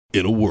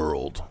In a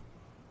world,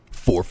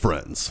 4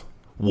 friends,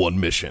 1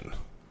 mission,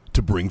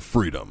 to bring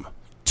freedom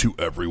to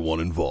everyone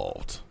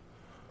involved.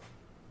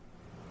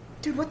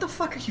 Dude, what the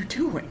fuck are you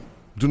doing?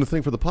 I'm doing a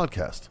thing for the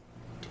podcast.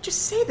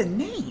 Just say the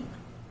name.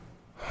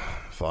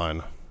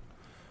 Fine.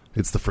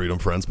 It's the Freedom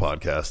Friends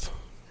Podcast.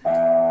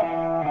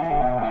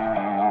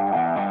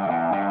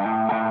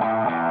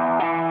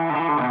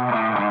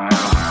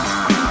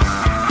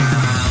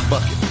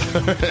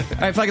 Bucket.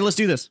 All right, fuck it, let's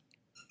do this.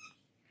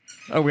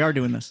 Oh, we are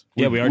doing this.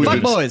 Yeah, we are.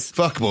 Fuck boys.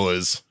 Fuck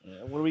boys.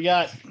 What do we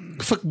got?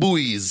 Fuck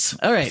buoys.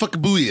 All right. Fuck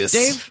buoys.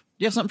 Dave,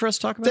 you have something for us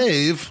to talk about?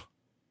 Dave,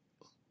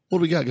 what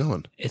do we got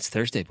going? It's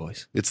Thursday,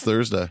 boys. It's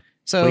Thursday.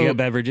 So We got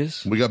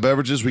beverages. We got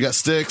beverages. We got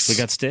sticks. We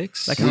got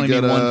sticks. that can only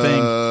mean one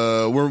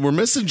thing. We're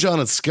missing John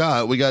and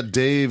Scott. We got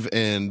Dave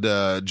and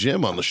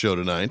Jim on the show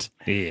tonight.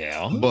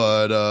 Yeah.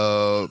 But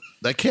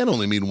that can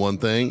only mean one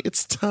thing.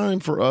 It's time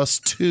for us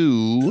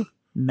to...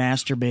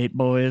 Masturbate,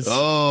 boys.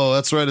 Oh,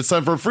 that's right. It's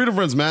time for a Freedom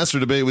Friends Master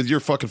Debate with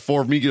your fucking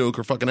 4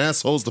 mediocre fucking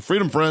assholes, the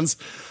Freedom Friends.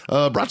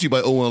 Brought to you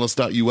by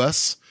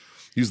owellness.us.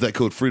 Use that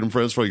code Freedom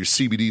Friends for all your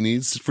CBD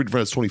needs. Freedom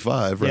Friends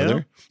 25, rather.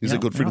 Yeah. Use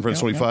that code Freedom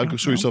Friends 25. Go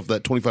show yourself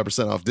that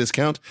 25% off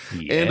discount.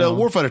 Yeah. And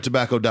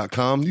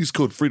warfightertobacco.com. Use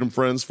code Freedom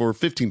Friends for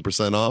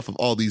 15% off of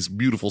all these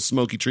beautiful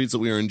smoky treats that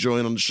we are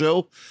enjoying on the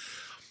show.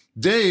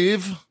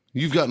 Dave,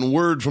 you've gotten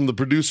word from the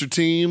producer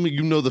team.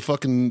 You know the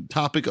fucking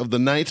topic of the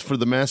night for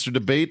the Master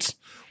Debate.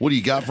 What do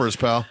you got for us,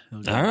 pal?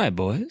 All right,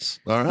 boys.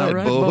 All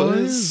right,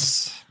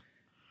 boys.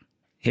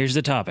 Here's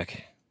the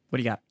topic. What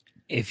do you got?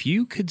 If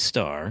you could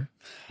star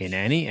in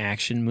any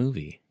action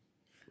movie,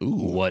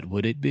 what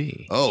would it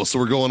be? Oh, so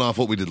we're going off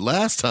what we did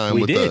last time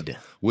We with did.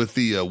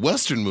 the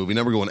Western movie.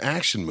 Now we're going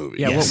action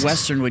movie. Yeah, Yes. what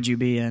Western would you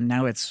be in?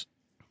 Now it's...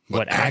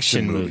 What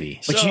action movie?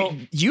 But So-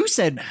 you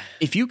said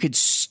if you could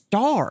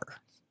star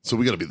So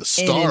we got to be the in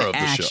star an of the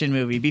action show.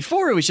 movie.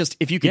 Before it was just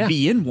if you could Yeah.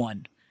 be in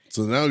one.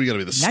 So now we got to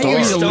be the Now star. you're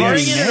the Starring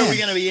leading in it, or are we man.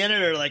 gonna be in it,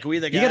 or like we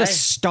the guy? You got to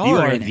star You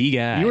are in the it.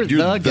 guy. You are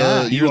You're the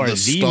guy. You You're are the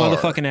star.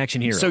 motherfucking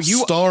action hero. So you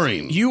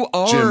starring You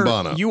are Jim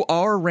Bono. You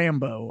are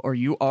Rambo, or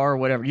you are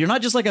whatever. You're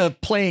not just like a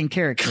playing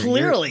character.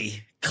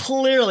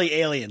 Clearly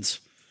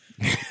aliens.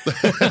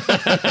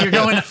 You're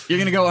going. You're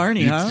gonna go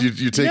Arnie, huh?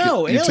 you take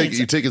No, it. You take aliens.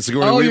 you take it.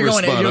 Sigourney Oh, you're Weaver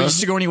going. spot, You're huh?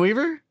 Sigourney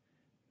Weaver.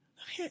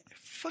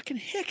 Fucking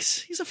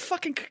Hicks. He's a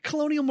fucking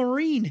colonial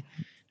marine.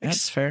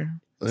 That's fair.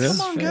 Yeah.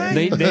 Come on, guy.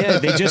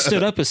 they just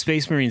stood up a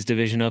Space Marines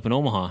division up in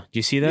Omaha. Do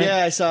you see that?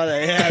 Yeah, I saw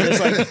that. Yeah, there's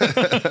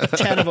like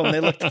 10 of them. They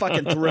looked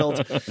fucking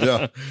thrilled.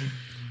 Yeah.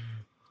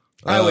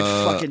 I would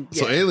fucking.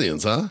 So Yeah.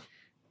 aliens, huh?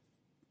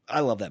 I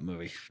love that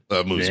movie.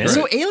 That movie's Yeah. great.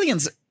 So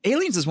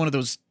Aliens is one of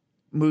those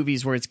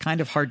movies where it's kind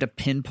of hard to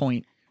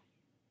pinpoint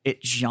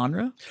its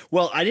genre.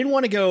 Well, I didn't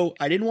want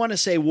to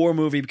say war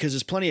movie because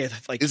there's plenty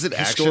of like Is it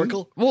action?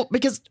 historical. Well,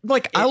 because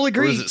I'll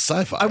agree. Or is it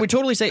sci-fi? I would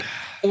totally say,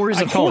 or is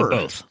I'd it call horror? it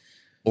both.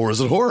 Or is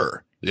it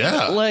horror?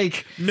 Yeah.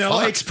 Like No,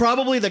 Fuck. it's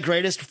probably the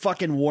greatest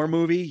fucking war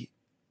movie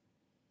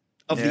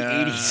of the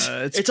Yeah,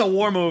 80s. It's a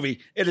war movie.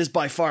 It is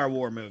by far a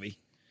war movie.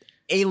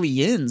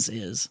 Aliens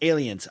is.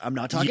 Aliens. I'm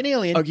not talking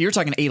Alien. Oh, you're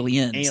talking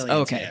Aliens. Aliens,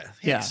 Okay. yeah. Yeah.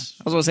 Yes.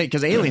 I was going to say,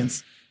 because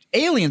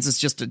Aliens is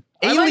just a.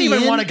 I don't even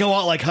Alien- want to go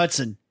out like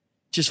Hudson.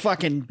 Just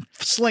fucking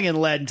slinging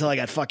lead until I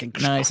got fucking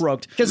Nice.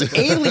 croaked. Because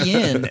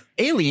Alien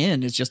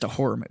is just a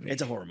horror movie.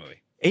 It's a horror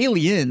movie.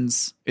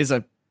 Aliens is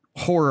a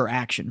horror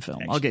action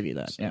film. I'll give you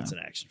that. Yeah. It's an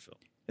action film.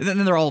 And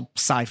then they're all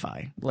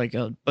sci-fi.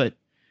 But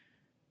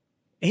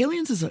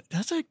Aliens is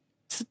it's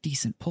a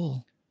decent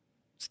pull.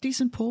 It's a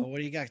decent Well, pull. what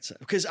do you got?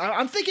 Because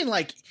I'm thinking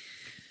like,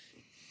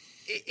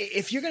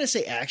 if you're gonna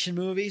say action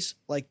movies,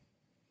 like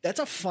that's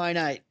a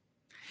finite.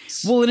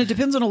 Well, and it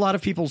depends on a lot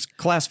of people's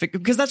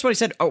classification. Because that's what I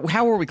said. Oh,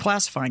 how are we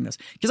classifying this?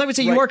 Because I would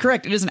say you Right. are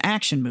correct. It is an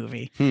action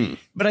movie.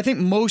 But I think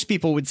most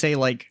people would say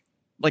like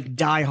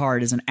Die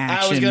Hard is an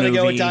action I was gonna movie.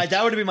 go with Die.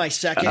 That would be my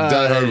second.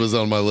 Die Hard was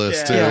on my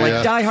list too. Yeah, like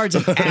yeah. Die Hard's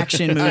an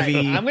action movie.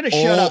 I'm gonna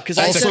shut up because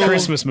I It's said a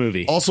Christmas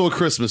movie. Also a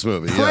Christmas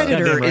movie. Yeah.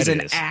 Predator Goddamn right is an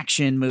it is.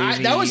 action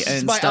movie. that was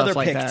and my stuff other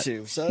like pick that.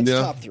 too. So that's Yeah.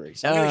 top 3.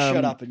 So I'm gonna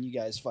shut up and you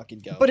guys fucking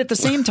go. But at the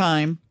same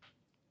time,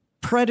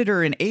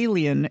 Predator and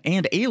Alien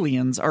and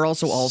Aliens are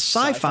also all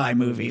sci-fi, Sci-fi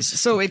movies. movies.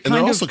 So it And kind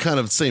they're of also kind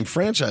of the same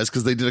franchise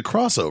because they did a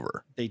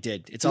crossover. they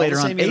did. It's all later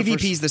the on. same universe.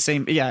 AVP's the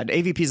same. Yeah,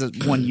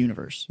 AVP's one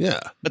universe.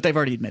 Yeah. But they've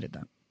already admitted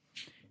that.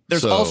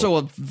 There's So- also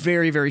a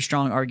very, very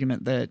strong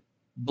argument that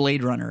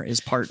Blade Runner is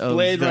part of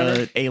Blade the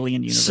Runner.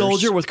 Alien universe.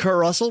 Soldier with Kurt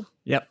Russell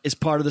Yep. is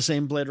part of the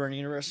same Blade Runner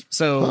universe.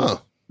 So Huh.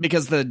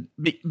 because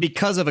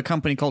of a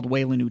company called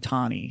Weyland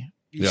Utani.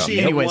 You Yeah. see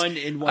Anyways,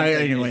 in one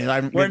thing.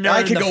 We're We're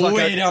I nerding could the go fuck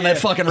way out. down Yeah. that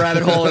fucking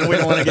rabbit hole, and we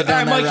don't want to get All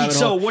down right, that Mikey. rabbit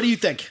So hole. what do you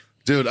think?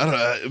 Dude,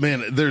 I don't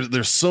man,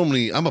 there's so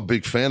many. I'm a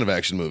big fan of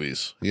action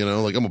movies. You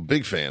know, like I'm a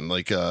big fan.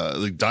 Like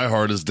Die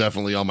Hard is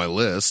definitely on my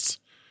list.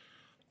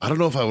 I don't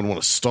know if I would want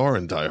to star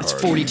in Die Hard. It's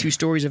 42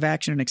 stories of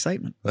action and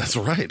excitement. That's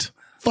right.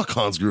 Fuck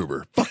Hans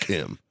Gruber. Fuck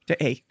him.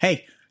 Hey,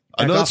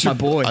 I know back it's off my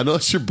boy. I know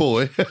it's your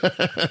boy.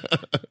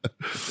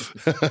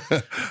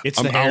 It's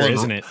I'm the hair, Alan-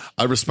 isn't it?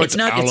 I respect It's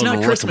not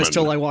Alan Christmas Rickman.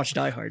 till I watch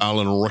Die Hard.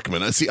 Alan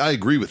Rickman. See, I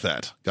agree with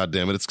that. God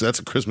damn it. That's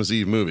a Christmas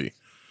Eve movie.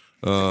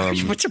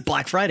 What's a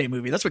Black Friday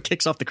movie? That's what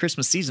kicks off the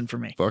Christmas season for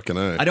me. Fucking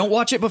A. I don't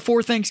watch it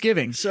before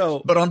Thanksgiving.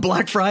 So But on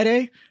Black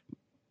Friday,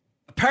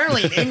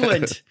 apparently in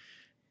England,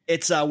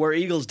 it's Where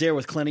Eagles Dare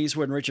with Clint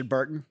Eastwood and Richard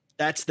Burton.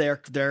 That's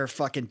their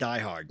fucking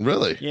diehard.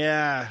 Really?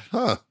 Yeah.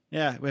 Huh.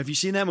 Yeah. Have you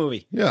seen that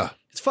movie? Yeah.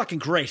 It's fucking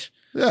great.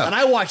 Yeah. And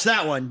I watch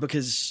that one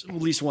because at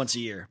least once a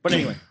year. But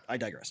anyway, I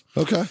digress.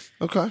 Okay.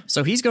 Okay.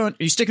 so he's going.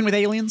 Are you sticking with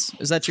Aliens?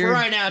 Is that your For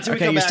right now, until we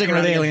okay? come You're back sticking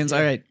with around again. Aliens.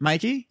 All right,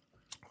 Mikey.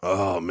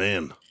 Oh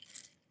man,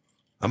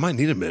 I might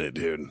need a minute,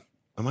 dude.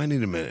 I might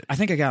need a minute. I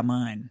think I got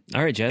mine,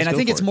 All right, Jazz. and I go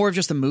think for it's it. more of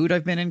just the mood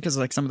I've been in because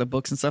like some of the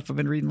books and stuff I've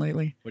been reading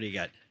lately. What do you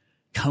got?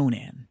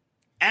 Conan.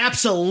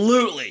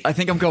 Absolutely. I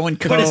think I'm going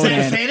But Conan. is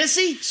that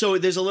fantasy? So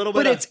there's a little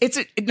bit But of it's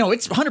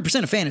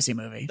 100% a fantasy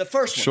movie. the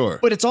first one. Sure.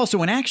 But it's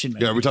also an action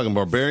movie. Yeah. Are we talking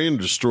Barbarian or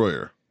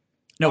Destroyer?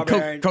 No,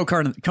 Barbarian.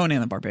 Conan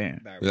the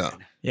Barbarian. Yeah.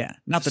 Yeah,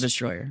 not the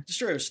Destroyer.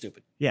 Destroyer was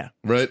stupid. Yeah,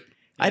 Right.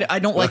 I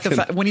don't like the Fucking-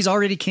 fact when he's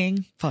already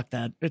king. Fuck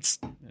that. It's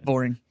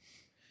boring.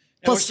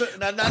 Plus, And we're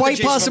not the quite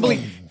Jason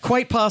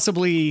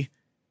possibly,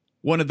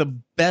 one of the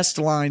best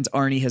lines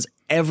Arnie has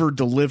ever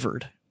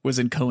delivered was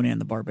in Conan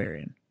the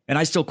Barbarian, and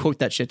I still quote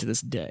that shit to this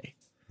day.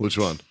 Which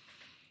one?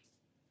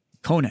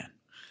 Conan,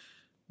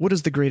 what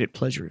is the greatest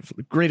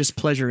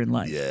pleasure in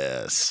life?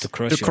 Yes. To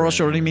crush, To crush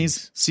your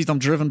enemies, see them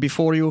driven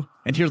before you,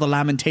 and hear the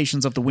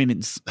lamentations of the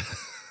women's.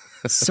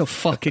 So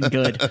fucking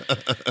good.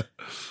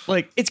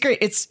 Like it's great.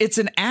 It's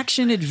an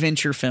action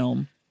adventure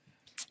film.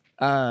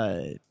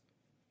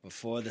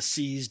 Before the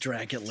seas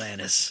drank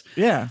Atlantis.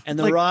 Yeah, And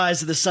the like,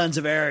 rise of the sons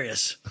of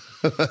Arius.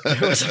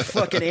 It was a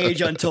fucking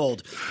age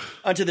untold.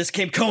 Unto this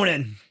came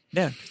Conan.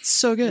 yeah, it's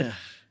so good. Yeah.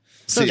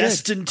 So good.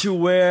 Destined to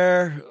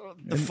wear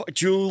the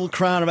jewel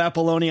crown of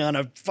Apollonia on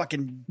a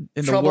fucking In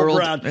the troubled world,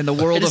 ground. in the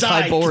world It of is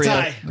I, Hyboria.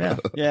 Kitai. Yeah,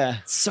 Yeah.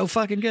 so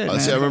fucking good.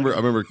 See, I Man.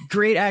 remember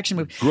Great action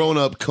movie. growing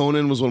up,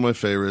 Conan was one of my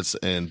favorites,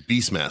 and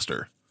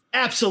Beastmaster.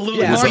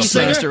 Absolutely. Yeah, What's Marty up,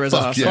 Singer? Beastmaster was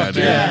Fuck awesome. yeah,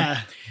 dude.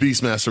 Yeah.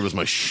 Beastmaster was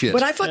my shit.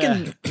 But I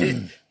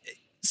fucking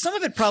some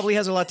of it probably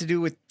has a lot to do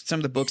with some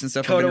of the books and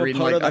stuff I've been Kodo,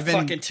 reading. Kodo, Like the I've been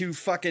fucking two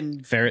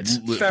fucking ferrets.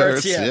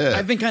 ferrets, yeah.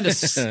 I've been kind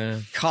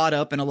of caught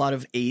up in a lot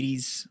of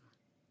 80s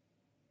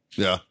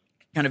Yeah.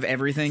 kind of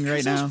everything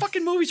right now. Those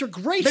fucking movies were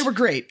great. They were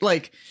great.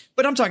 Like,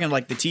 but I'm talking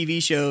like the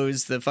TV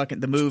shows,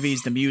 the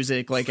movies, the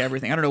music, like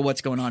everything. I don't know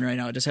what's going on right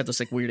now. I just have this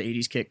like weird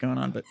 80s kick going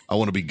on, I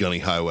want to be Gunny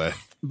Highway.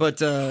 but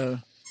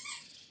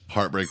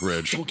Heartbreak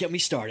Ridge. Don't get me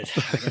started.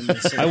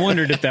 I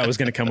wondered if that was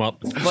going to come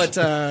up.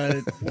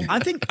 I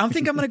think I'm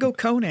gonna go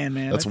Conan,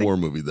 man. That's I a war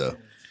movie, though.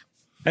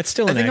 That's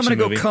still I an think I'm action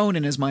gonna movie. go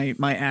Conan as my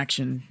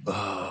action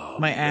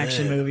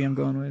movie. I'm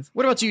going with.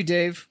 What about you,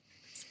 Dave?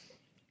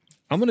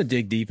 I'm going to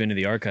dig deep into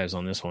the archives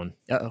on this one.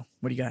 Uh-oh.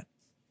 What do you got?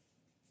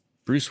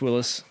 Bruce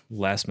Willis,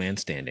 Last Man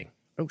Standing.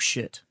 Oh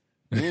shit.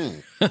 All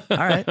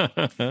right.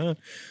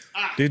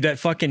 Dude, that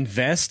fucking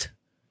vest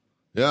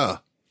Yeah.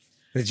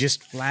 is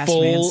just Last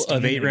Man full of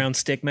Standing. 8-round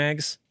stick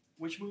mags.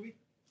 Which movie?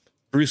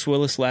 Bruce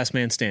Willis, Last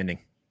Man Standing.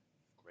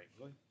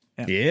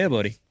 Yeah,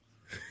 buddy.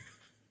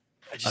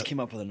 I just came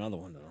up with another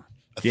one though.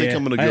 I think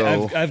I'm going to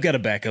go. I've got a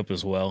backup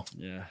as well.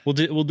 Yeah. We'll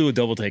do a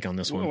double take on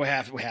this one. We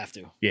have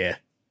to. Yeah.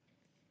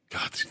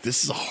 God, dude,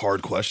 this is a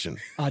hard question.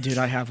 Oh, dude,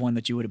 I have one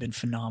that you would have been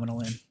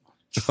phenomenal in.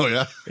 Oh,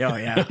 yeah? Oh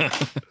yeah.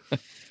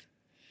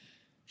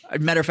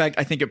 Matter of fact,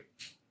 I think it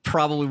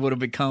probably would have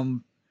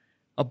become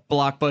a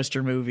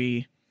blockbuster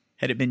movie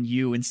had it been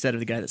you instead of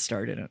the guy that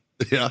starred in it.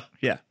 Yeah.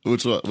 Yeah.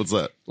 Which one? What's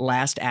that?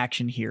 Last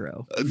Action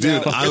Hero.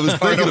 Dude, I was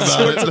thinking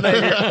about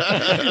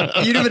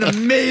it. You'd have been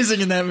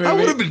amazing in that movie. I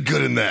would have been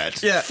good in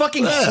that. Yeah.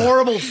 Fucking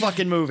horrible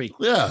fucking movie.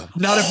 Yeah.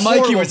 Not if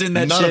Mikey was in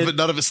that None shit. of it.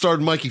 None of it starred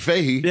Mikey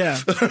Fahey. Yeah.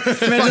 Imagine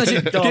that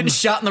shit dumb. getting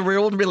shot in the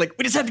real world and be like,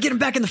 we just have to get him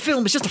back in the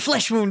film. It's just a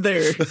flesh wound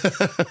there.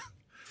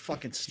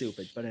 Fucking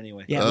stupid. But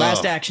anyway. Yeah.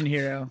 Last Action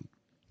Hero.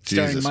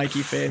 Starring Jesus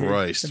Mikey Fahey.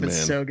 Christ, That'd been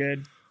man. so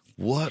good.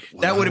 What?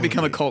 That would have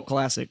become a cult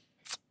classic.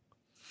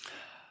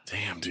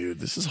 Damn, dude,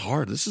 this is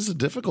hard. This is a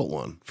difficult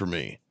one for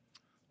me.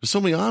 There's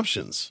so many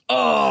options. Oh,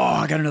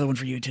 I got another one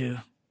for you too.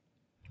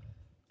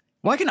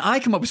 Why can I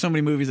come up with so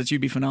many movies that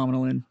you'd be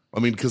phenomenal in? I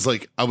mean, because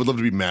like I would love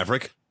to be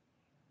Maverick.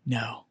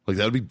 No. Like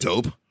that would be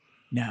dope.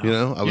 No. You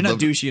know, I You're would not love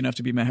to- douchey enough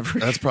to be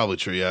Maverick. That's probably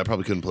true. Yeah, I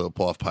probably couldn't pull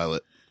off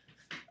Pilot.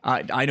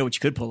 I know what you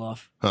could pull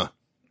off. Huh?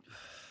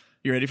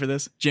 You ready for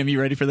this? Jim, you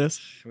ready for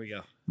this? Here we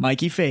go.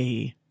 Mikey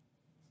Fahey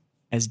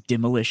as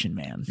Demolition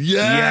Man.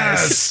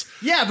 Yes.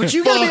 Yeah, but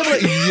you gotta be Fuck able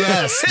to.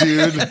 yes,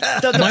 dude.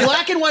 The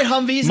black and white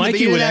Humvees in the Mikey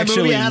beginning would of that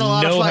movie actually had a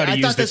lot of know fun. how to I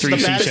use thought the this was the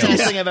three baddest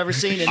seashells. thing I've ever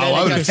seen. And Oh, then I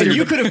it would got have And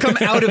you could have come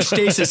out of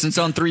stasis and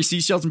saw 3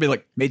 seashells and be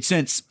like, made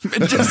sense.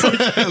 Just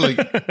like,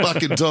 Like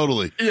fucking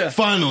totally. Yeah.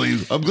 Finally,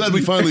 I'm glad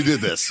we finally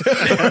did this.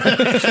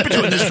 been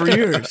doing this for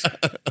years.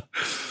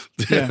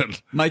 Yeah.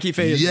 Dude. Mikey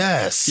Fahey is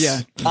Yes.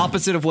 yeah,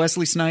 opposite of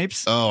Wesley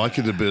Snipes. Oh, I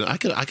could have been. I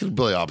could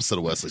play opposite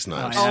of Wesley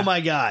Snipes. Oh, Oh my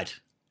god.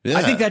 Yeah.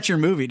 I think that's your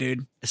movie,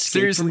 dude.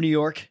 Escape Seriously. from New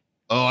York.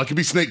 Oh, I could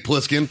be Snake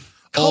Plissken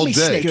Call all me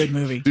day. Snake. Good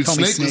movie. Dude, Call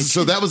me Snake. Snake.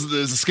 So that was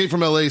Escape from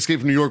LA, Escape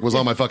from New York was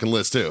on my fucking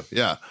list too.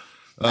 Yeah.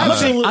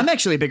 I'm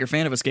actually a bigger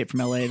fan of Escape from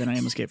LA than I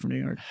am Escape from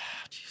New York.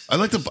 I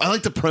like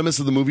the premise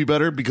of the movie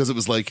better because it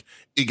was like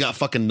it got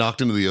fucking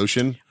knocked into the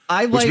ocean,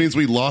 which means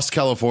we lost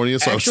California.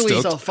 So Actually, I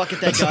was so stoked. fuck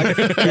it,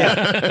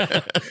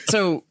 that guy.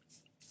 So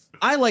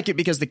I like it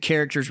because the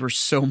characters were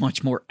so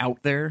much more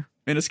out there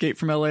in Escape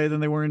from LA than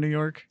they were in New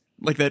York.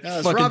 Like that That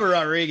was fucking Robert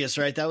Rodriguez,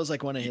 right? That was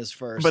like one of his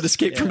first. But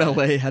Escape from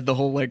LA had the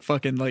whole like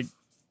fucking like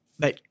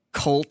that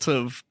cult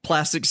of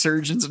plastic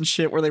surgeons and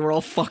shit where they were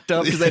all fucked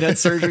up because they'd had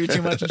surgery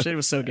too much and shit. It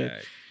was so good.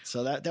 Right.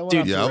 So that went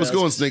Dude, off Yeah, the I was rails.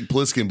 going Snake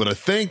Plissken, but I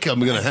think I'm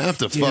gonna have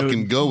to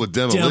fucking go with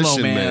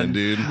Demolition Demo Man,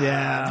 dude.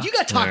 Yeah. You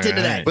got talked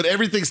into that. But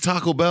everything's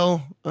Taco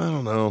Bell. I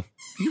don't know.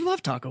 You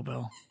love Taco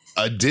Bell.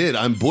 I did.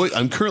 I'm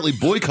currently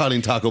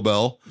boycotting Taco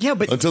Bell. Yeah,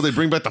 but until they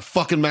bring back the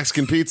fucking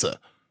Mexican pizza.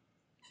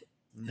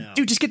 No.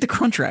 dude, just get the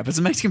crunch wrap. It's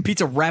a Mexican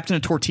pizza wrapped in a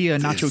tortilla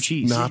and nacho It's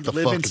cheese. not the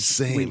We fucking We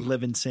same.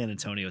 live in San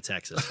Antonio,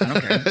 Texas.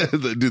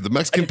 Dude, the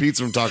Mexican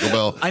pizza from Taco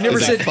Bell. I never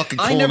is said a fucking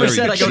I never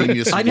said I go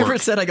genius to I at never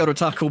work. said I go to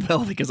Taco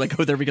Bell because I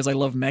go there because I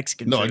love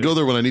Mexican No, food. I go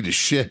there when I need to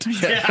shit.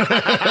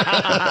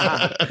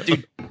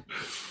 Dude,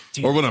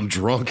 Or when I'm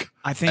drunk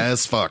I think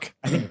as fuck.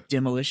 I think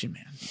Demolition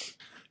Man.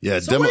 Yeah,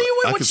 So what are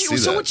you? I can What's see your?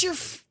 So that. what's your?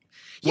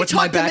 You What's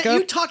my talked him in- backup?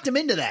 You talked him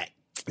into that.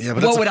 Yeah, but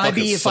What that's a would I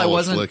fucking be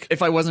solid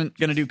if I flick. wasn't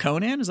gonna do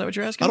Conan? Is that what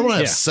you're asking? I don't want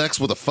to me? have sex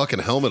with a fucking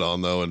helmet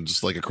on though, and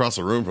just like across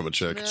the room from a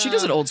chick. She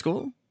does it old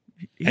school.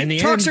 He In the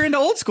talks end- her into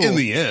old school. In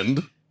the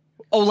end,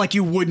 Oh, like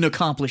you wouldn't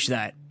accomplish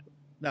that.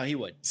 No, he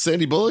would.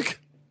 Sandy Bullock.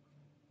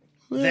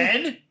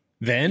 Then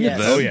Then? Yes.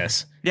 Oh,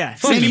 yes. Yeah,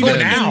 Fuck, Sandy even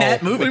Bullock now. in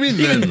that movie. What do you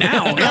mean Even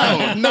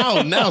then?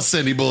 now? Now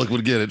Sandy Bullock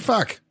would get it.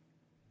 Fuck.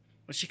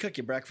 well, she cooked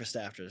you breakfast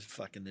after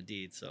fucking the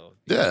deed. So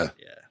Yeah.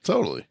 yeah.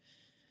 Totally.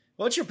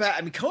 What's your back?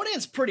 I mean,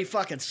 Conan's pretty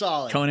fucking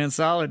solid. Conan's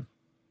solid.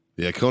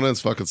 Yeah,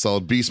 Conan's fucking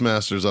solid.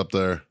 Beastmaster's up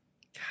there.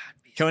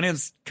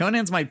 Conan's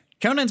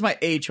my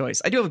A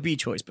choice. I do have a B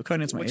choice, but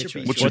Conan's my What's A your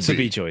choice. B What's What's your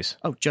the B? B choice?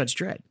 Oh, Judge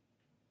Dredd.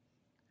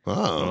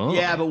 Oh.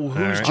 Yeah, but who's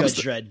All right. Judge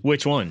Dredd?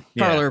 Which one?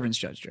 Carl Yeah. Urban's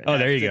Judge Dredd. Oh,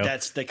 there you go.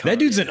 That's the That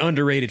dude's yeah. an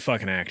underrated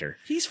fucking actor.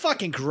 He's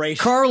fucking great.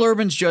 Carl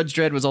Urban's Judge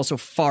Dredd was also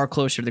far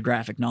closer to the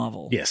graphic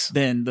novel. Yes.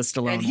 Than the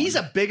Stallone. and he's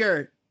one. a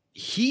bigger.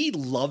 He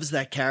loves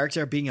that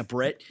character, being a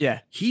Brit.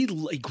 Yeah. He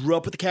grew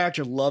up with the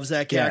character, loves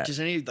that Yeah. character.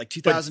 And he like But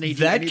 2018.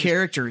 that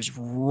character is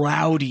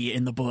rowdy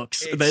in the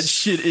books. It's- That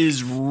shit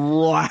is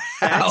rowdy.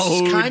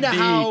 That's kind of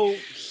how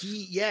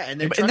he, yeah,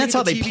 and they're And trying that's to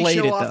how get they the TV played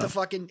show it, off though. the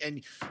fucking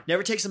and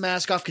never takes the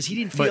mask off because he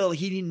didn't But- feel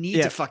he didn't need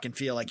yeah. to fucking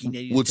feel like he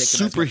needed Would to take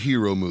the mask off.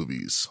 superhero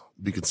movies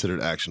be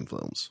considered action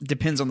films?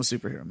 Depends on the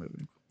superhero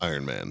movie.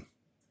 Iron Man.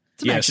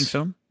 It's an Yes. action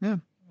film. Yeah.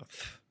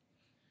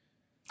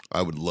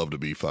 I would love to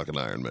be fucking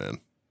Iron Man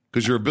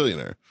because you're a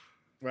billionaire,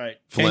 Right.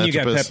 And you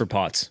got philanthropist, Pepper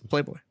Potts.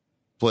 Playboy.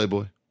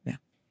 playboy,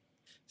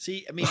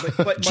 See, I mean,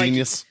 but Mikey,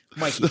 genius.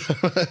 Mikey,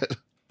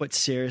 but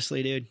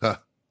seriously, dude, Huh.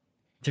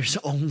 there's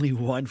only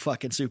one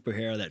fucking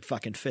superhero that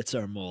fucking fits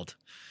our mold.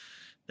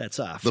 That's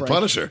The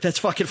Punisher. That's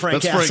fucking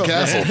Frank That's Castle. Frank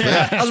Castle.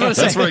 Yeah. I was about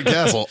to That's say. Frank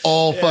Castle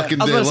all fucking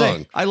I was day about to say,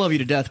 long. I love you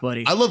to death,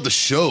 buddy. I love the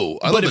show.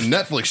 I But love the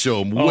Netflix show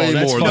Oh, way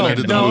that's more than I fucking-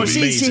 did the no, movie. See,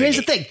 here's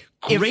the Amazing.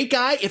 thing. Great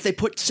guy if they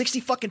put 60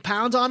 fucking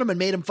pounds on him and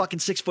made him fucking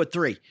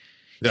 6'3".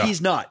 Yeah. He's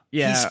not.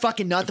 Yeah. He's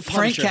fucking not the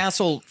Frank Punisher.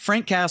 Castle,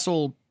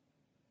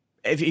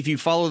 if you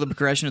follow the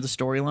progression of the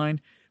storyline,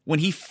 when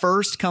he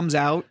first comes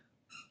out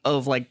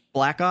of like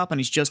Black Op and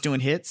he's just doing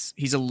hits,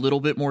 he's a little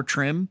bit more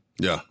trim.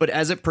 Yeah. But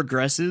as it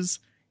progresses,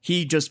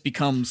 he just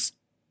becomes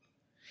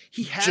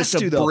He has just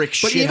to a though. brick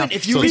But shit. even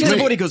if you So read it's because the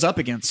of what he goes up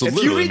against. So if you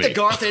literally read the me.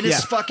 Garth Ennis Yeah.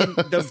 fucking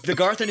the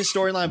Garth Ennis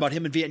storyline about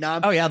him in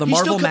Vietnam. Oh, yeah, the he's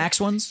Marvel still Max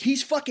ones.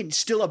 He's fucking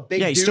still a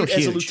big Yeah, he's dude still as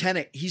a huge.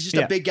 lieutenant. He's just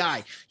Yeah. a big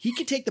guy. He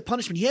can take the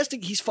punishment.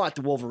 He's fought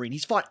the Wolverine.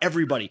 He's fought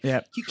everybody.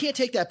 Yeah. You can't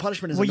take that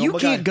punishment as Well, a you normal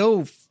can't guy.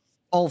 go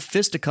all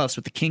fisticuffs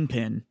with the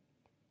Kingpin.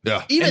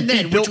 Yeah. Even and be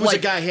then, built which was like,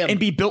 a guy him. and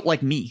be built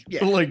like me.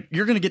 Yeah. Like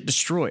you're gonna get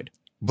destroyed.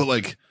 But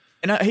like,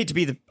 And I hate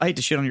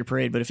to shit on your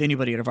parade, but if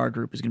anybody out of our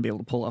group is gonna be able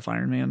to pull off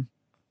Iron Man,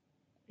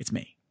 it's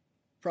me.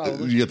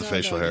 Probably. You get the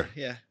facial hair.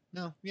 Yeah.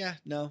 No. Yeah.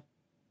 No.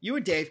 You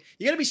and Dave,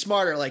 you got to be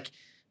smarter. Like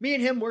me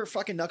and him, we're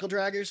fucking knuckle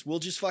draggers. We'll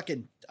just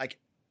fucking like.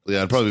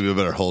 yeah, I'd probably be a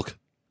better Hulk.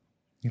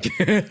 Like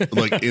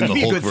in the Be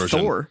a Hulk good version.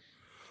 Thor.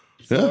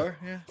 Yeah. Thor,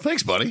 yeah.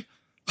 Thanks, buddy.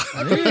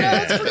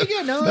 Yeah, that's pretty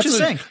good. No, Just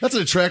saying. That's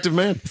an attractive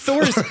man.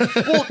 Thor is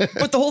well,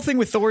 but the whole thing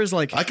with Thor is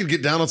like, I could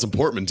get down on some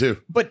Portman too.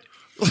 but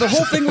the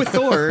whole thing with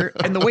Thor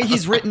and the way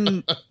he's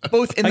written,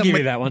 both in I'll the give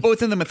you that one.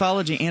 both in the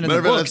mythology and in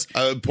Matter the of books,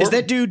 fact, is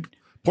that dude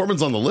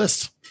Portman's on the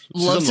list. She's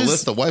Loves on the his-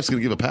 list the wife's going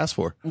to give a pass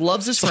for.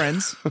 loves his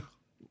friends,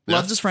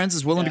 loves his friends,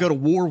 is willing to Yeah. go to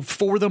war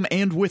for them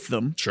and with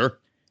them. Sure.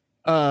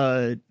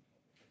 Uh,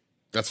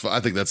 I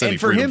think that's any And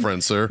for freedom him-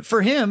 friend, sir.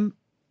 for him,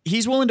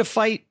 he's willing to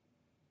fight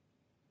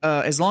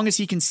as long as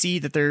he can see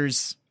that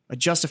there's a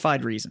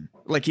justified reason.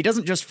 Like he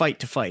doesn't just fight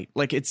to fight.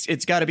 Like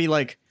it's got to be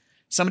like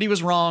somebody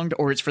was wronged,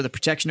 or it's for the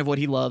protection of what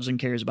he loves and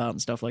cares about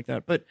and stuff like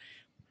that. But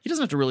he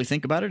doesn't have to really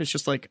think about it. It's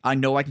just like, I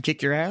know I can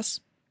kick your ass.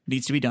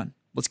 Needs to be done.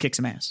 Let's kick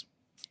some ass.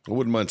 I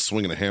wouldn't mind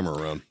swinging a hammer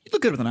around. You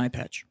look good with an eye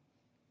patch.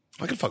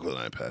 I could fuck with an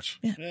eye patch.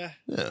 Yeah.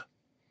 Yeah.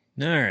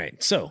 All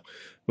right. So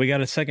we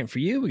got a second for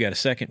you. We got a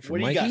second for What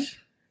do you Mikey. got?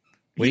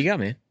 What do you got,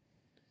 man?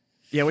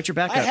 Yeah, what's your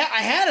backup? I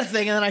had a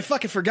thing and then I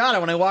fucking forgot it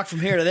when I walked from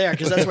here to there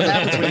because that's what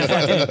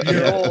happens when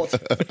you're old.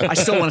 I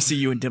still want to see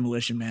you in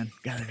Demolition Man.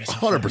 God, that'd be so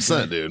fucking 100%,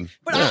 good. dude.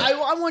 But Yeah.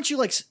 I want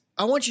you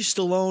I want you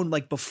Stallone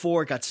like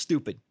before it got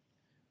stupid.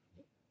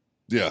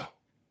 Yeah.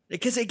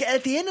 Because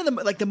at the end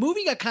of the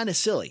movie got kind of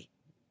silly.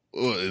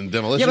 In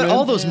Demolition Yeah, but Man?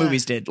 all those Yeah.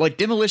 movies did. Like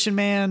Demolition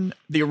Man,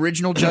 the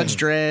original Judge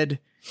Dredd,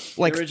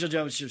 like The original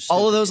Joe was just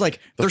all of stupid. those, like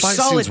The they're fight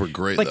solid. scenes were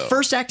great, Like though.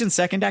 first act and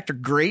second act are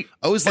great.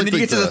 I always and like then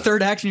you the- get to the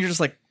third act and you're just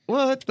like,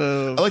 what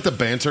the? I like the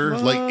banter,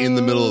 like in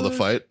the middle of the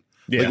fight.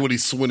 Yeah. Like when he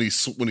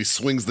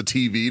swings the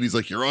TV and he's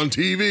like, "You're on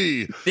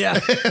TV." Yeah.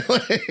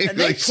 Like, And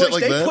they like push, shit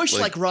like they that. pushed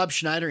like Rob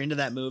Schneider into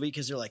that movie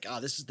because they're like,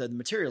 oh, this is the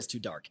material's too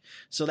dark.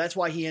 So that's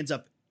why he ends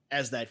up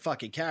as that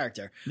fucking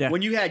character. Yeah.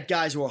 When you had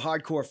guys who were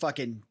hardcore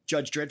fucking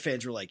Judge Dredd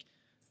fans who were like,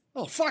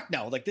 oh fuck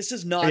no, like this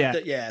is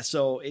not Yeah.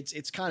 So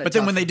it's kind of. But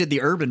then when they did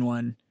the urban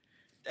one,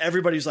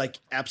 everybody's like,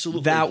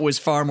 absolutely, that was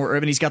far more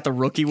urban. He's got the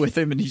rookie with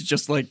him, and he's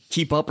just like,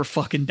 keep up or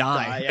fucking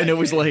die. Die, and it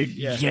was yeah, like,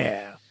 yeah.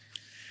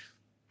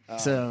 yeah.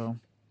 So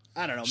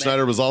I don't know, man.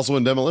 Schneider was also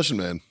in Demolition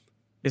Man.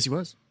 yes, he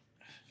was.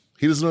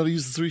 He doesn't know how to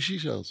use the 3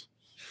 seashells.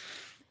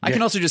 I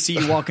can also just see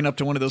you walking up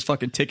to one of those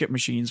fucking ticket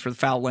machines for the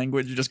foul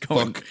language and just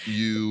going Fuck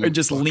you. and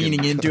just fucking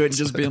leaning into it and cunt.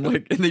 just being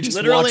like, and they just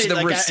Literally, watch the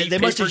like, receipt they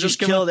must paper have just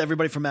come killed up.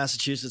 everybody from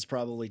Massachusetts.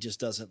 Probably just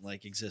doesn't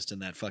like exist in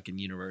that fucking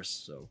universe.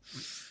 So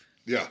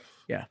Yeah.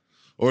 Yeah.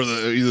 Or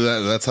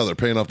that's how they're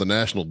paying off the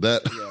national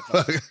debt.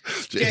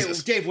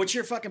 Jesus. Dave, what's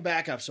your fucking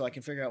backup so I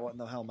can figure out what in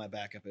the hell my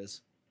backup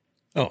is?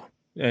 Oh,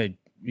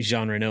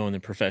 Jean Reno and The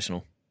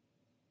Professional.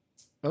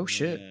 Oh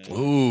shit.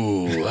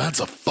 Ooh, that's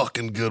a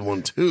fucking good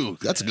one too.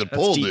 That's a good That's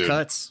pull, deep dude.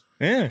 cuts.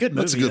 Yeah. Good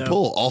movie. That's a good though.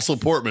 pull. Also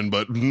Portman,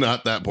 but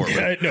not that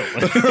Portman. No.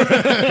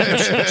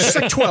 She's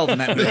like 12 in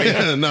that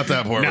movie. Not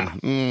that Portman.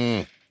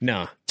 Mm.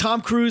 No. Tom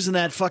Cruise in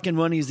that fucking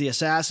one. He's the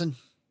assassin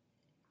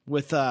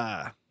with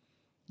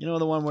you know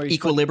the one where he's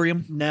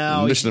Equilibrium.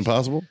 no, Mission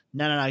Impossible.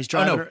 no. He's Oh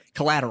driving no,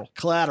 Collateral.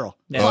 Collateral.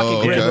 Yeah. Fucking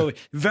Oh, great okay. movie.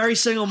 Very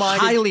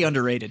single-minded. Highly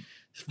underrated.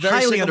 very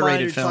highly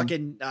single-minded underrated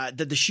film. Fucking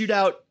the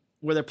shootout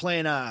where they're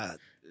playing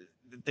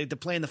they're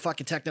playing the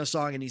fucking techno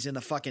song and he's in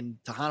the fucking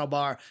Tejano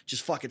bar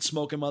just fucking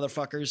smoking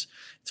motherfuckers.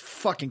 It's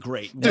fucking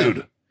great,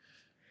 Dude.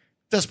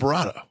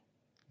 Desperado.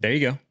 There you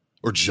go.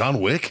 Or John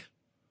Wick.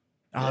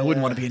 Oh, I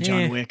wouldn't want to be in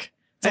John Yeah. Wick.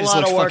 It's a That just lot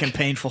looks of work. fucking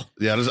painful.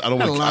 Yeah, I don't That's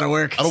want a lot of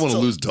work. I don't want to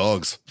Still- lose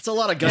dogs. It's a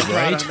lot of gunpowder,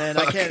 Right? man.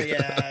 I can't.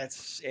 Yeah,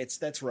 it's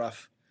that's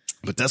rough.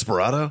 But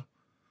Desperado,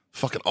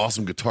 fucking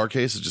awesome guitar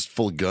case is just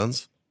full of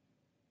guns.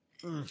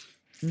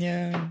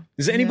 Yeah.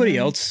 Is anybody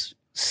else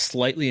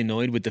slightly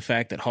annoyed with the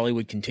fact that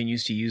Hollywood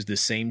continues to use the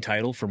same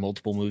title for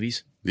multiple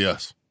movies?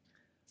 Yes.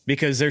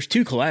 Because there's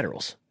 2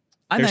 Collaterals.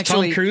 I'm There's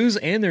actually Tom Cruise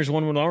and there's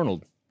one with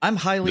Arnold. I'm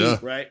highly Yeah.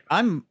 Right.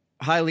 I'm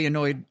highly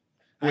annoyed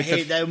I with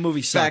hate the that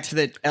movie. fact Sucked.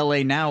 that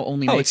LA now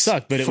only Oh, it makes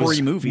sucked, but it 3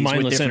 was movies with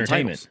mindless different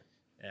entertainment.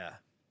 titles.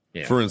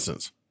 Yeah. Yeah. For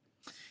instance.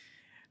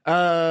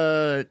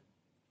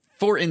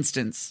 For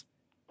instance,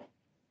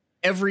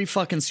 every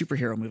fucking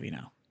superhero movie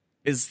now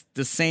is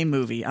the same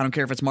movie. I don't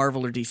care if it's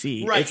Marvel or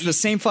DC. Right. It's the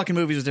same fucking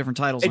movies with different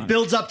titles on It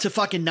builds up to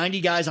fucking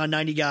 90 guys on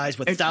 90 guys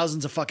with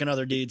thousands of fucking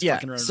other dudes. Yeah.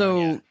 Fucking running So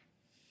around. Yeah.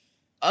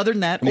 other than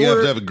that, You have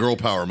or to have a girl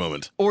power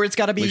moment. it's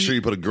got to be Make sure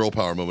you put a girl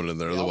power moment in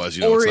there, otherwise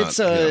you know or it's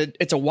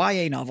it's a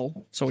YA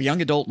novel, so a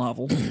young adult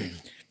novel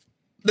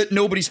that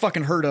nobody's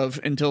fucking heard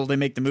of until they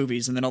make the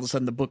movies, and then all of a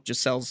sudden the book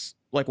just sells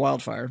like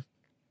wildfire.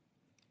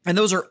 And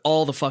those are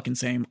all the fucking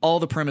same. All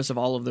the premise of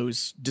all of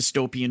those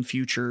dystopian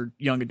future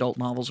young adult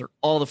novels are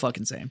all the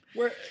fucking same.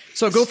 Where-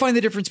 So go find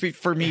the difference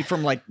for me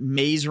from like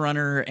Maze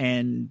Runner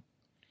and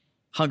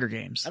Hunger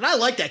Games. and I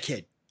like that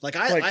kid.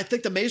 I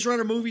think the Maze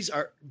Runner movies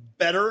are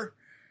better.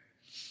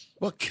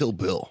 What Kill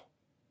Bill?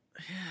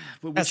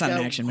 But That's which not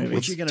an guy- action movie.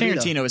 Which you gonna be, though?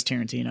 Tarantino is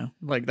Tarantino.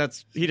 Like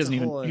he doesn't a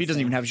whole other even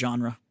thing. have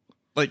genre.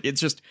 Like it's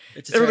just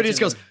It's a everybody just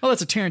Tarantino goes, movie. oh,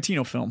 that's a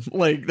Tarantino film.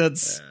 Like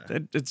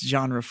it's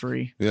genre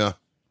free. Yeah.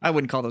 I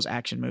wouldn't call those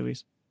action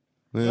movies.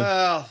 Yeah.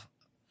 Well,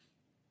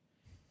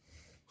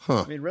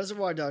 Huh. I mean,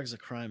 Reservoir Dogs is a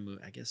crime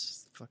movie. I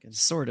guess fucking.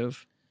 Sort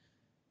of.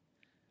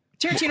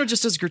 Tarantino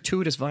just does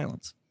gratuitous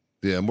violence.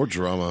 Yeah, more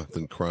drama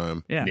than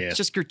crime. Yeah, Yeah. it's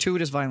just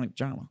gratuitous violent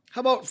drama.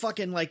 How about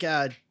fucking like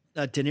De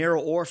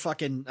Niro or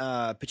fucking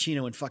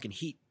Pacino in fucking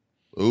Heat?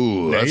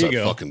 Ooh, There that's you a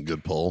go. fucking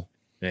good pull.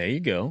 There you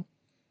go.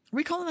 Are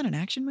we calling that an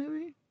action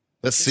movie?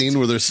 That scene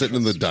where they're sitting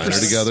in the diner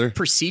together.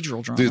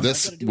 Procedural drama. Dude,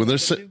 that's I gotta do when what they're I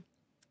gotta sitting. do.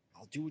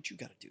 I'll do what you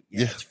gotta do. Yeah,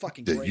 Yeah, it's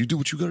fucking yeah, great. you do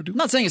what you got to do. I'm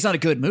not saying it's not a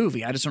good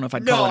movie. I just don't know if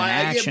I'd call it an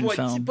action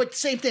film. but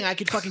same thing. I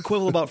could fucking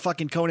quibble about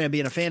fucking Conan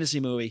being a fantasy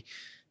movie.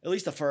 At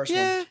least the first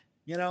Yeah. one.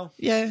 You know?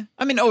 Yeah.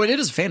 I mean, it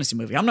is a fantasy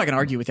movie. I'm not going to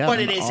argue with that. But one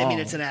it at is. I mean, all.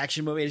 it's an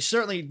action movie. It's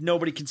certainly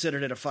nobody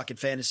considered it a fucking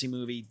fantasy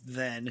movie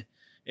then.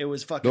 It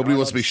was fucking. Nobody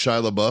wants to be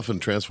Arnold's- Shia LaBeouf in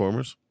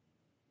Transformers.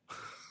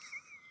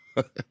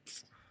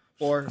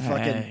 or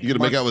fucking. You got to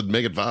make out with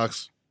Megan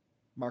Fox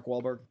Mark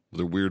Wahlberg. with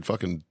her weird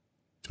fucking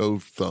toe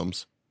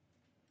thumbs.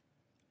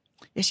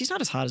 Yeah, she's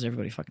not as hot as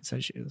everybody fucking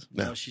says she is.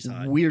 No, she's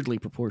hot. Weirdly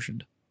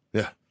proportioned.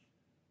 Yeah.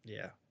 Yeah,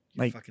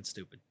 you're Like- fucking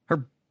stupid.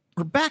 Her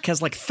her back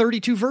has like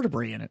 32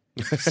 vertebrae in it.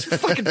 It's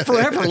fucking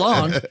forever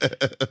long.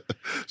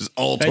 Just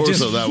all That torso,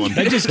 just, that one.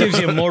 that just gives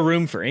you more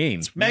room for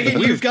aim. Megan,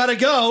 you've got to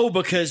go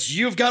because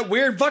you've got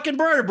weird fucking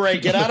vertebrae.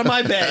 Get out of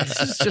my bed.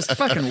 It's just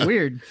fucking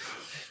weird.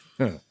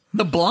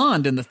 The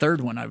blonde in the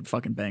third one I would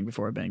fucking bang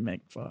before I bang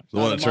Megan Fox. The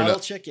one that turned model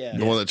out, chick, yeah.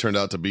 the one that turned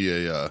out to be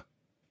a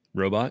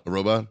Robot?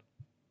 robot.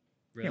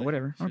 Really? Yeah,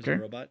 whatever. She was Okay. a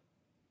robot.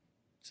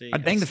 See,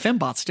 I'd bang the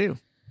fembots too.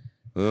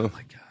 Oh.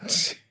 my God.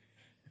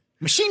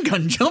 Machine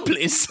gun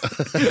jumplies.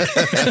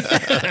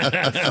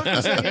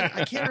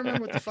 I can't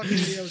remember what the fucking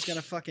video was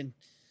gonna fucking.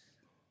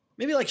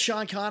 Maybe like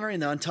Sean Connery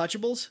and the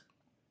Untouchables,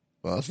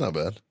 Well, that's not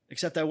bad.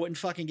 except I wouldn't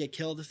fucking get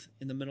killed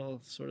in the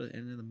middle, sort of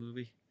end of the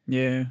movie.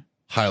 Yeah.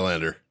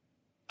 Highlander.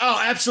 Oh,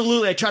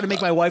 absolutely! I tried to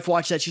make my wife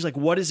watch that. She's like,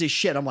 "What is this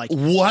shit?" I'm like,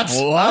 What?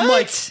 I'm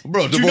like,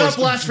 Bro, do divorce, not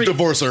blaspheme.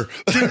 divorce her.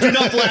 Do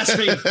not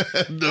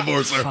blaspheme.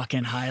 Divorce her.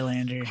 Fucking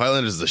Highlander.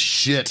 Highlander's the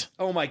shit.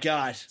 Oh my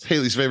god, It's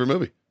Haley's favorite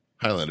movie.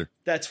 Highlander.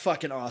 that's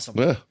fucking awesome.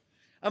 Yeah.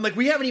 I'm like,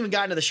 we haven't even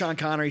gotten to the Sean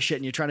Connery shit,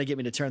 and you're trying to get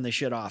me to turn this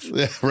shit off.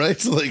 Yeah, right?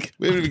 It's like,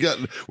 we haven't even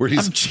gotten where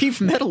he's I'm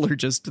chief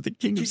metallurgist to the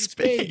King of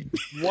Spain.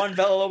 Juan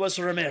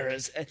Villalobos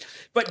Ramirez,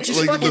 but just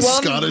like fucking the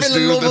Scottish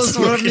dude. That's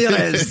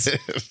Villalobos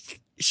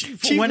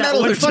Chief when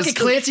metallurgist. fucking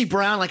Clancy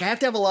Brown, like I have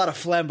to have a lot of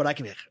phlegm, but I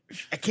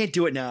can't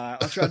do it now.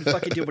 I'll try to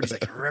fucking do it, but he's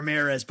like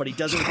Ramirez, but he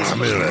does it with his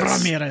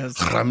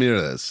Ramirez.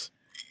 Ramirez.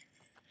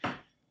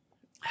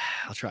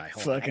 I'll try.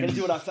 Hold on. I Fucking- gotta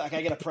do it off. I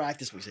gotta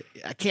practice.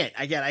 I can't.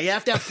 I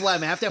have to have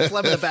phlegm. I have to have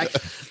phlegm in the back.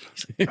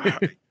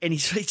 And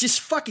he's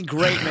just fucking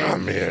great, man.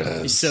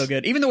 Ramirez. He's so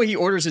good. Even the way he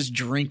orders his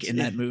drink in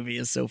that movie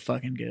is so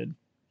fucking good.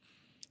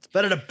 It's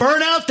better to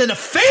burn out than to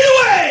fade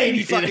away. And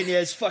he fucking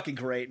is fucking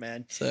great,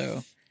 man.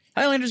 So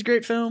Highlander's a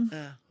great film.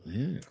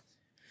 Yeah.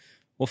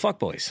 Well, fuck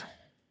boys.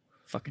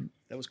 Fucking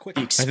That was quick.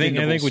 I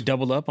think we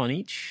doubled up on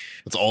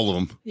each. That's all of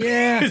them.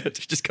 Yeah. that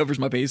just covers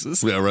my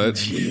bases. Yeah, right?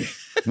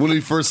 When he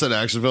first said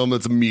action film,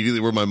 that's immediately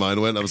where my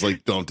mind went. I was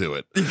like, don't do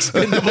it.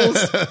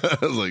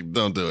 Expendables. I was like,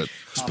 don't do it.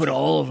 Just put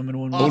all of them in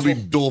one I movie. would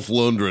be Dolph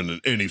Lundgren in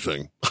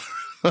anything.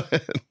 He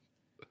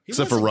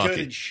Except for wasn't Rocky. good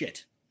in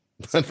shit.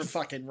 Except for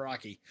fucking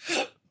Rocky.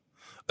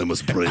 I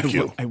must break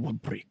you. I will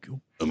break you.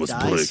 I must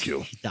Dies. break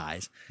you. He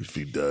dies. If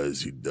he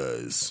does, he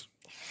does.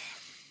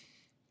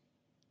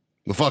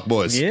 The fuck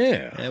boys.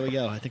 Yeah. There we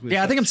go. I think we.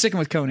 Yeah, I think I'm sticking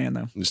with Conan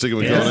though. You sticking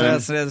with Yeah.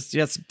 Conan?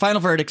 That's final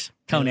verdict.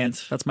 Conan.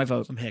 That's my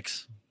vote. some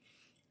Hicks.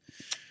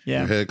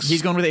 Yeah, Hicks.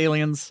 he's going with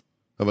Aliens.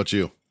 How about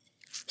you?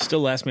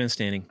 Still last man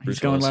standing. He's Bruce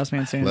going Willis. Last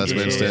Man Standing. Last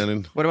man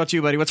standing. What about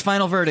you, buddy? What's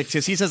final verdict?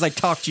 Because he says I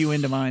talked you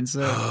into mine.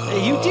 So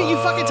Hey, you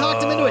fucking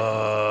talked him into it.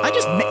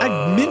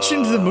 I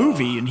mentioned the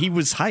movie and he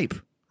was hype.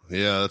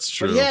 Yeah, that's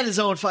true. But he had his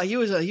own.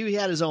 He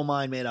had his own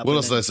mind made up. What and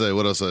else did I then- say?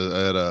 What else?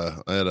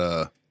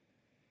 I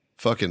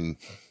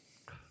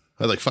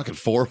had like fucking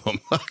four of them.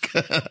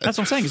 That's what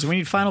I'm saying. Is we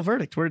need final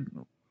verdict. What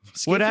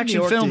from New action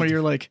York, film dude. where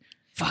you're like,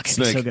 fuck, it's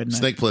so Snake. good in that.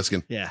 Snake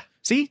Plissken. Yeah.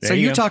 See, so There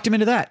you you go. talked him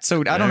into that.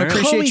 So I don't All right.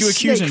 appreciate Call you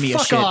accusing Snake. me of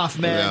Fuck shit. off,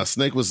 man. Yeah,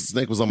 Snake was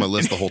on my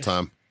list the whole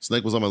time.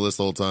 Snake was on my list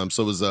the whole time.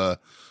 So was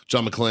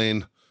John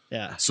McClane.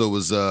 Yeah. So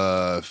was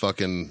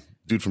fucking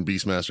dude from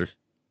Beastmaster,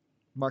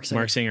 Mark Singer.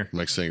 Mark Singer.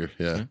 Mike Singer.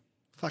 Yeah.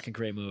 Fucking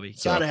great movie.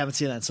 So- God, I haven't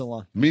seen that in so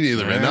long. Me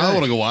neither, man. Now I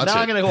want to go watch it.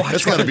 Now I'm gonna go watch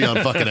It's got to it. be on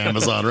fucking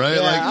Amazon, right?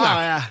 Yeah. Like, Oh, fuck.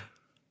 yeah.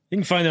 You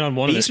can find it on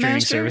one of the streaming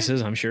Beastmaster?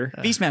 services, I'm sure.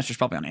 Beastmaster's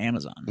probably on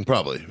Amazon.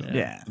 Probably.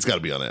 Yeah. It's got to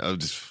be on it. I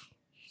just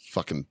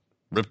fucking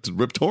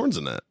ripped horns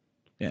in that.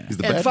 Yeah. He's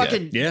the And bad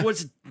fucking guy. Yeah.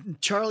 what's it,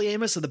 Charlie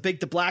Amos or the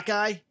black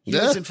guy? He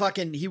Yeah.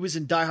 was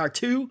in Die Hard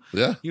 2.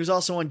 Yeah. He was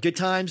also on Good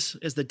Times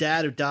as the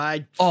dad who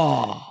died.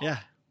 Oh, Yeah.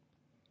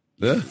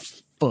 Yeah.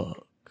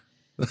 fuck.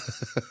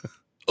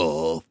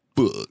 Oh,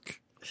 fuck.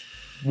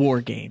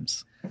 War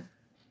Games.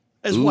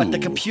 As what? The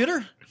Ooh.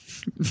 computer?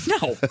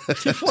 No.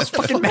 It's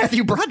fucking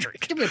Matthew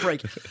Broderick. Give me a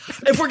break.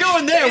 If we're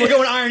going there, we're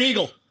going Iron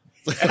Eagle.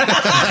 All right,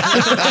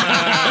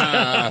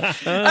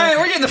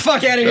 we're getting the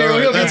fuck out of here. All right,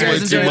 We hope you that's guys way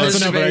too enjoyed much.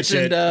 this Enough of that debate.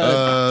 shit.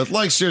 And,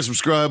 Like, share,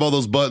 subscribe, all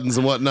those buttons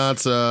and whatnot.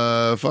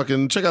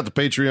 Fucking check out the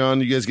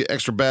Patreon. You guys get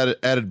extra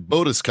added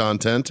bonus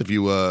content if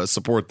you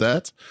support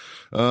that.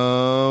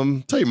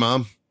 Tell your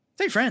mom.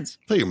 hey, friends.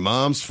 Tell your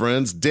mom's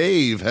friends.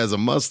 Dave has a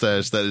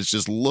mustache that is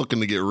just looking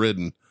to get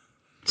ridden.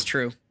 It's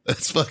true.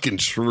 That's fucking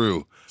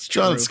true.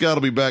 John and true. Scott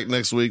will be back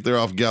next week. They're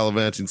off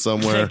gallivanting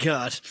somewhere. Thank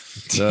God.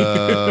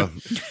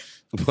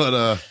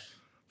 But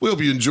we hope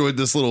you enjoyed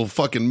this little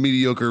fucking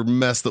mediocre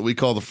mess that we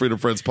call the Freedom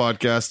Friends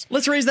podcast.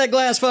 Let's raise that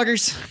glass,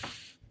 fuckers.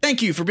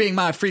 Thank you for being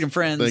my freedom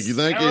friends. Thank you.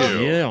 Thank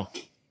you. Yeah.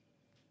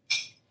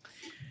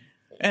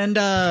 And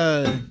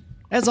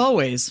as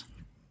always,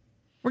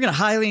 we're going to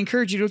highly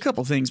encourage you to do a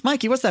couple things.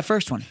 Mikey, what's that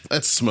first one?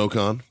 That's Smoke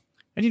On.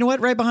 And you know what?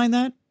 Right behind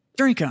that,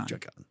 drink on.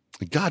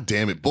 God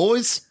damn it,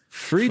 boys.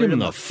 Freedom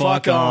the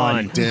fuck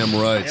on. Damn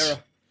right.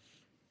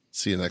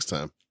 See you next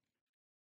time.